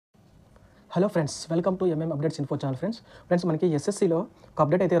Hello friends, welcome to mmupdatesinfo channel. Friends మనకి ఎస్ఎస్సిలో ఒక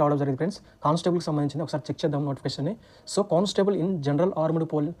update అయితే రావడం జరిగింది ఫ్రెండ్స్. కానిస్టేబుల్కి సంబంధించింది ఒకసారి చెక్ చేద్దాం నోటిఫికేషన్ని. So constable in general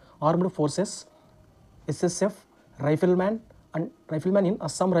armed forces SSF రైఫిల్మ్యాన్ in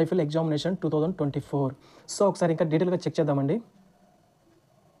Assam rifle examination 2024. So ఒకసారి ఇంకా డీటెయిల్గా చెక్ చేద్దామండి.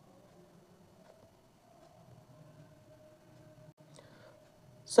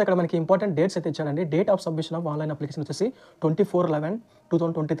 సో ఇక్కడ మనకి ఇంపార్టెంట్ డేట్స్ అయితే ఇచ్చాడండి. Date of submission of online application వచ్చేసి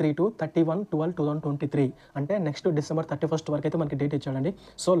 24/11/2023 టు 31/12/2023, అంటే నెక్స్ట్ December 31 వరకు అయితే మనకి డేట్ ఇచ్చాడండి.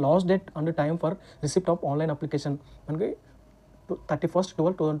 So last date and time for receipt of online application మనకి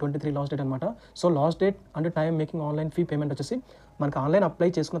 31/12/2023 లాస్ట్ డేట్ అనమాట. So last date and time making online fee payment వచ్చేసి మనకి ఆన్లైన్ అప్లై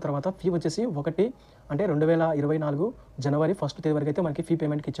చేసుకున్న తర్వాత ఫీ వచ్చేసి 2024 జనవరి 1 వరకు అయితే మనకి ఫీ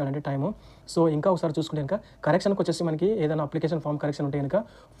పేమెంట్కి ఇచ్చాడంటే టైము. సో ఇంకా ఒకసారి చూసుకుంటే కనుక కరెక్షన్కి వచ్చేసి మనకి ఏదైనా అప్లికేషన్ ఫామ్ కరెక్షన్ ఉంటే కనుక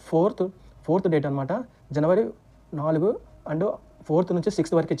ఫోర్త్ డేట్ అనమాట, జనవరి 4 అండ్ 4 నుంచి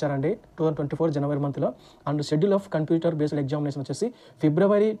 6 వరకు ఇచ్చారండి 2024 జనవరి మంత్లో. And schedule of computer based examination వచ్చేసి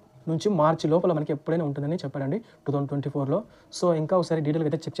ఫిబ్రవరి నుంచి మార్చి లోపల మనకి ఎప్పుడైనా ఉంటుందని చెప్పాడండి 2024లో. సో ఇంకా ఒకసారి డీటెయిల్గా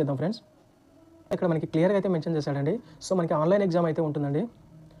అయితే చెక్ చేద్దాం ఫ్రెండ్స్. ఇక్కడ మనకి క్లియర్గా అయితే మెన్షన్ చేశాడండి. సో మనకి ఆన్లైన్ ఎగ్జామ్ అయితే ఉంటుందండి.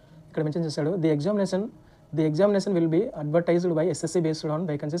 ఇక్కడ మెన్షన్ చేశాడు, the examination will be advertised by SSC based on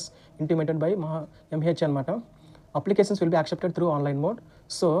vacancies intimated by MH అనమాట. Applications will be accepted through online mode.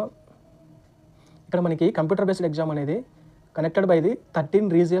 So ఇక్కడ మనకి కంప్యూటర్ బేస్డ్ ఎగ్జామ్ అనేది కనెక్టెడ్ బై ది 13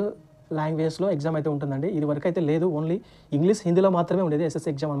 రీజియల్ లాంగ్వేజ్లో ఎగ్జామ్ అయితే ఉంటుందండి. ఇది వరకు అయితే లేదు, ఓన్లీ ఇంగ్లీష్ హిందీలో మాత్రమే ఉండేది ఎస్ఎస్సి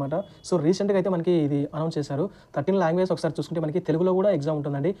ఎగ్జామ్ అనమాట. సో రీసెంట్గా అయితే మనకి ఇది అనౌన్స్ చేశారు 13 లాంగ్వేజ్. ఒకసారి చూసుకుంటే మనకి తెలుగులో కూడా ఎగ్జామ్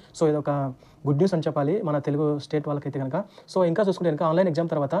ఉంటుందండి. సో ఇది ఒక గుడ్ న్యూస్ అని చెప్పాలి మన తెలుగు స్టేట్ వాళ్ళకైతే కనుక. సో ఇంకా చూసుకుంటే కనుక ఆన్లైన్ ఎగ్జామ్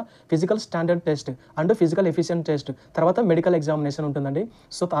తర్వాత physical standard test and physical efficient test, తర్వాత మెడికల్ ఎగ్జామినేషన్ ఉంటుందండి.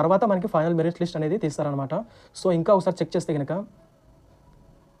 సో తర్వాత మనకి ఫైనల్ మెరిట్ లిస్ట్ అనేది తీస్తారనమాట. సో ఇంకా ఒకసారి చెక్ చేస్తే కనుక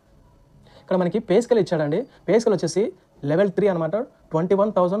ఇక్కడ మనకి పే స్కేల్ ఇచ్చాడండి. పే స్కేల్ వచ్చేసి లెవెల్ 3 అనమాట,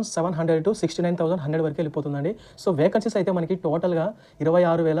 21,700 to 69,100 వరకు వెళ్ళిపోతుందండి. సో వేకెన్సీస్ అయితే మనకి టోటల్గా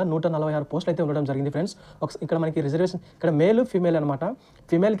 26,146 పోస్టులు అయితే ఉండడం జరిగింది ఫ్రెండ్స్. ఇక్కడ మనకి రిజర్వేషన్ ఇక్కడ మేల్ ఫీమేల్ అనమాట.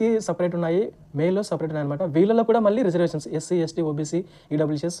 ఫీమేల్కి సపరేట్ ఉన్నాయి, మేల్లో సపరేట్ ఉన్నాయి అనమాట. వీళ్ళలో కూడా మళ్ళీ reservations SC ST OBC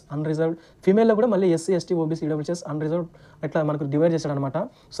EWS unreserved, ఫీమేల్లో కూడా మళ్ళీ SC ST OBC EWS unreserved ఇట్లా మనకు డివైడ్ చేశారనమాట.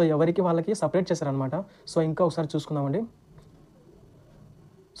 సో ఎవరికి వాళ్ళకి సపరేట్ చేశారనమాట. సో ఇంకా ఒకసారి చూసుకుందామండి.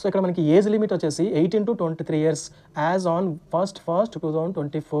 సో ఇక్కడ మనకి ఏజ్ లిమిట్ వచ్చేసి 18 to 23 years as on 1st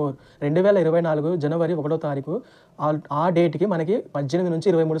 2024 2024 జనవరి 1వ తారీఖు ఆ డేట్కి మనకి 18 నుంచి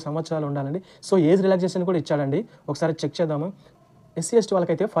 23 సంవత్సరాలు ఉండాలండి. సో ఏజ్ రిలాక్సేషన్ కూడా ఇచ్చాడండి. ఒకసారి చెక్ చేద్దాము. ఎస్సీ ఎస్టీ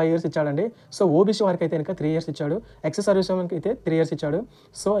వాళ్ళకైతే 5 years ఇచ్చాడండి. సో ఓబీసీ వారికి అయితే ఇంకా 3 years ఇచ్చాడు. ఎక్స్ సర్వీస్ వాళ్ళకి అయితే 3 years ఇచ్చాడు.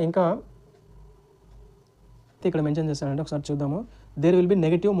 సో ఇంకా ఇక్కడ మెన్షన్ చేశాడండి. ఒకసారి చూద్దాము. There will be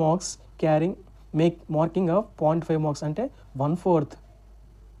negative marks marking of 0.5 marks, అంటే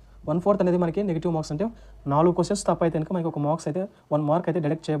 1/4 అనేది మనకి నెగిటివ్ మార్క్స్, అంటే 4 క్వశ్చన్స్ తప్ప అయితే కనుక మనకి ఒక మార్క్స్ అయితే 1 మార్క్ అయితే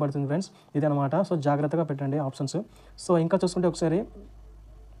డిడక్ట్ చేయబడుతుంది ఫ్రెండ్స్. ఇదనమాట. సో జాగ్రత్తగా పెట్టండి ఆప్షన్స్. సో ఇంకా చూసుకుంటే ఒకసారి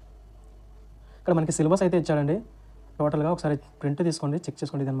ఇక్కడ మనకి సిలబస్ అయితే ఇచ్చాడండి. టోటల్గా ఒకసారి ప్రింట్ తీసుకోండి, చెక్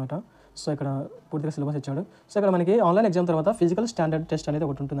చేసుకోండి ఇదనమాట. సో ఇక్కడ పూర్తిగా సిలబస్ ఇచ్చాడు. సో ఇక్కడ మనకి ఆన్లైన్ ఎగ్జామ్ తర్వాత ఫిజికల్ స్టాండర్డ్ టెస్ట్ అనేది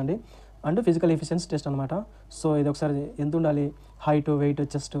ఒకటి ఉంటుందండి, అండ్ ఫిజికల్ ఎఫిషియన్సీ టెస్ట్ అనమాట. సో ఇది ఒకసారి ఎంత ఉండాలి, హైట్, వెయిట్,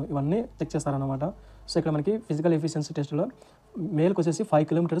 చెస్ట్ ఇవన్నీ చెక్ చేస్తారనమాట. సో ఇక్కడ మనకి ఫిజికల్ ఎఫిషియన్సీ టెస్ట్లో మేల్కి వచ్చేసి 5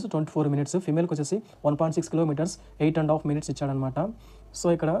 kilometers 24 minutes, ఫీమేల్కి వచ్చేసి 1.6 kilometers 8.5 minutes ఇచ్చాడనమాట. సో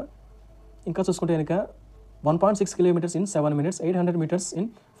ఇక్కడ ఇంకా చూసుకుంటే కనుక 1.6 kilometers in 7 minutes, 800 meters in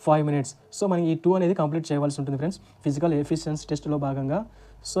 5 minutes. So మనం ఈ 2 అనేది కంప్లీట్ చేయవలసి ఉంటుంది ఫ్రెండ్స్ ఫిజికల్ ఎఫిషియన్సీ టెస్ట్లో భాగంగా.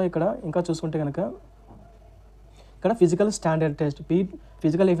 సో ఇక్కడ ఇంకా చూసుకుంటే కనుక ఇక్కడ physical standard test,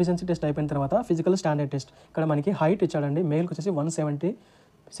 physical efficiency test అయిపోయిన తర్వాత ఫిజికల్ స్టాండర్డ్ టెస్ట్ ఇక్కడ మనకి హైట్ ఇచ్చాడండి. మేల్కి వచ్చేసి 170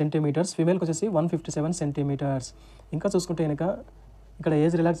 centimeters, ఫీమేల్కి వచ్చేసి 157 centimeters. ఇంకా చూసుకుంటే కనుక ఇక్కడ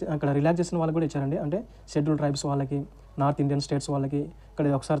రిలాక్సేషన్ వాళ్ళకి కూడా ఇచ్చారండి, అంటే షెడ్యూల్ ట్రైబ్స్ వాళ్ళకి, నార్త్ ఇండియన్ స్టేట్స్ వాళ్ళకి. ఇక్కడ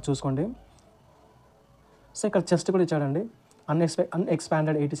ఒకసారి చూసుకోండి. సో ఇక్కడ చెస్ట్ కూడా ఇచ్చాడండి.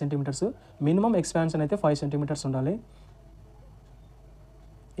 అన్ఎక్స్పాండెడ్ 80 centimeters, మినిమం ఎక్స్పాన్షన్ అయితే 5 centimeters ఉండాలి.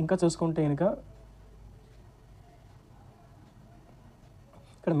 ఇంకా చూసుకుంటే కనుక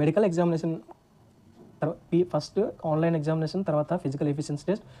ఇక్కడ medical examination first online examination, తర్వాత ఫిజికల్ ఎఫిషియన్సీ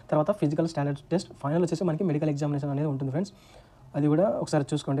టెస్ట్, తర్వాత ఫిజికల్ స్టాండర్డ్ టెస్ట్, ఫైనల్ వచ్చేసి మనకి మెడికల్ ఎగ్జామినేషన్ అనేది ఉంటుంది ఫ్రెండ్స్. అది కూడా ఒకసారి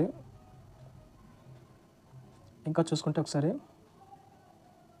చూసుకోండి. ఇంకా చూసుకుంటే ఒకసారి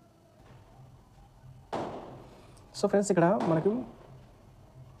సో ఫ్రెండ్స్ ఇక్కడ మనకి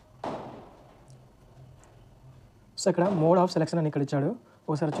ఇక్కడ మోడ్ ఆఫ్ సెలెక్షన్ అని ఇక్కడ ఇచ్చాడు.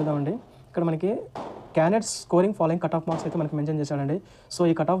 ఒకసారి చూద్దామండి. ఇక్కడ మనకి candidates scoring following cut off marks అయితే మనకి మెన్షన్ చేశాడండి. సో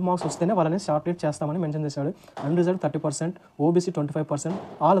ఈ కట్ ఆఫ్ మార్క్స్ వస్తేనే వాళ్ళని షార్ట్ లిస్ట్ చేస్తామని మెన్షన్ చేశాడు. Unreserved 30%, OBC 25%,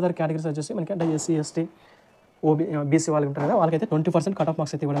 all other categories వచ్చేసి మనకి అంటే ఎస్సీ ఎస్టీ బీసీ వాళ్ళకి ఉంటారు కదా, వాళ్ళకైతే 20% కట్ ఆఫ్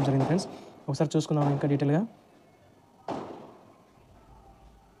మార్క్స్ అయితే ఇవ్వడం జరిగింది ఫ్రెండ్స్. ఒకసారి చూసుకుందాం ఇంకా డీటెయిల్గా.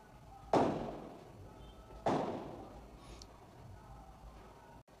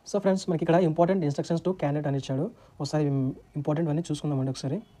 సో ఫ్రెండ్స్ మనకి ఇక్కడ ఇంపార్టెంట్ ఇన్స్ట్రక్షన్స్ టు క్యాండిడేట్ అని ఇచ్చాడు. ఒకసారి ఇంపార్టెంట్ అన్నీ చూసుకుందామండి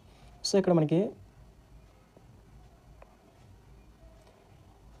ఒకసారి. సో ఇక్కడ మనకి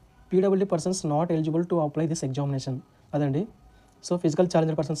PWD persons not eligible to apply this examination అదండి. సో ఫిజికల్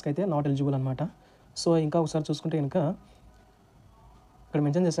ఛాలెంజ్డ్ పర్సన్స్కి అయితే నాట్ ఎలిజిబుల్ అనమాట. సో ఇంకా ఒకసారి చూసుకుంటే కనుక ఇక్కడ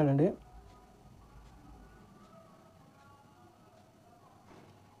మెన్షన్ చేశాడండి,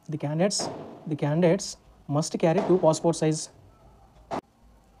 the candidates must carry 2 passport size.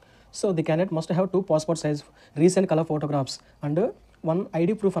 So the candidate must have 2 passport size recent colour photographs and 1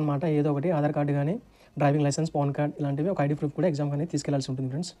 ID proof అనమాట. ఏదో ఒకటి ఆధార్ కార్డు కానీ డ్రైవింగ్ లైసెన్స్, పాన్ కార్డ్ ఇలాంటివి ఒక ఐడి ప్రూఫ్ కూడా ఎగ్జామ్ కానీ తీసుకెళ్లాల్సి ఉంటుంది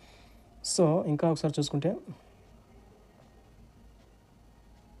ఫ్రెండ్స్. సో ఇంకా ఒకసారి చూసుకుంటే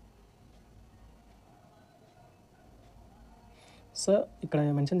సో ఇక్కడ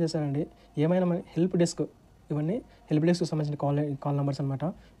మెన్షన్ చేశారండి, ఏమైనా హెల్ప్ డెస్క్, ఇవన్నీ హెల్ప్ డెస్క్కి సంబంధించిన కాల్ నెంబర్స్ అనమాట.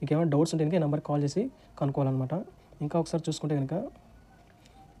 మీకు ఏమైనా డౌట్స్ ఉంటే కనుక ఈ నెంబర్కి కాల్ చేసి కనుక్కోవాలన్నమాట. ఇంకా ఒకసారి చూసుకుంటే కనుక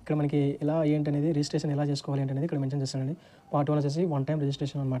ఇక్కడ మనకి ఎలా ఏంటి అనేది రిజిస్ట్రేషన్ ఎలా చేసుకోవాలి ఏంటి అనేది ఇక్కడ మెన్షన్ చేస్తానండి. పార్ట్ 1 వచ్చేసి 1 time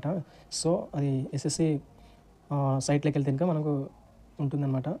రిజిస్ట్రేషన్ అనమాట. సో అది ఎస్ఎస్సి సైట్లోకి వెళ్తే కనుక మనకు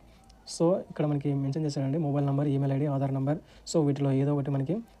ఉంటుందన్నమాట. సో ఇక్కడ మనకి మెన్షన్ చేశారండి mobile number, email ID, Aadhaar number. So వీటిలో ఏదో ఒకటి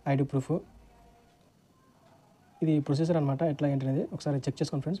మనకి ఐడి ప్రూఫ్. ఇది ప్రొసీజర్ అనమాట, ఎట్లా ఏంటి అనేది ఒకసారి చెక్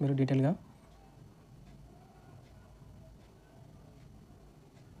చేసుకోండి ఫ్రెండ్స్ మీరు డీటెయిల్గా.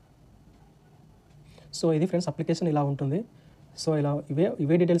 సో ఇది ఫ్రెండ్స్ అప్లికేషన్ ఇలా ఉంటుంది. సో ఇలా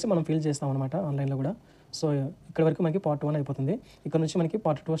ఇవే డీటెయిల్స్ మనం ఫిల్ చేస్తాం అనమాట ఆన్లైన్లో కూడా. సో ఇక్కడ వరకు మనకి పార్ట్ 1 అయిపోతుంది. ఇక్కడ నుంచి మనకి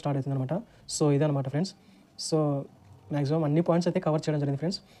పార్ట్ 2 స్టార్ట్ అవుతుంది అనమాట. సో ఇదనమాట ఫ్రెండ్స్. సో మ్యాక్సిమం అన్ని పాయింట్స్ అయితే కవర్ చేయడం జరిగింది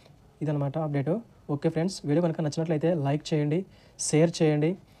ఫ్రెండ్స్. ఇదనమాట అప్డేట్. ఓకే ఫ్రెండ్స్, వీడియో కనుక నచ్చినట్లయితే లైక్ చేయండి, షేర్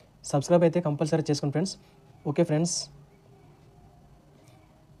చేయండి, సబ్స్క్రైబ్ అయితే కంపల్సరీ చేసుకోండి friends. Okay friends,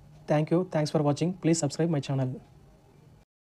 thanks for watching. Please subscribe my channel.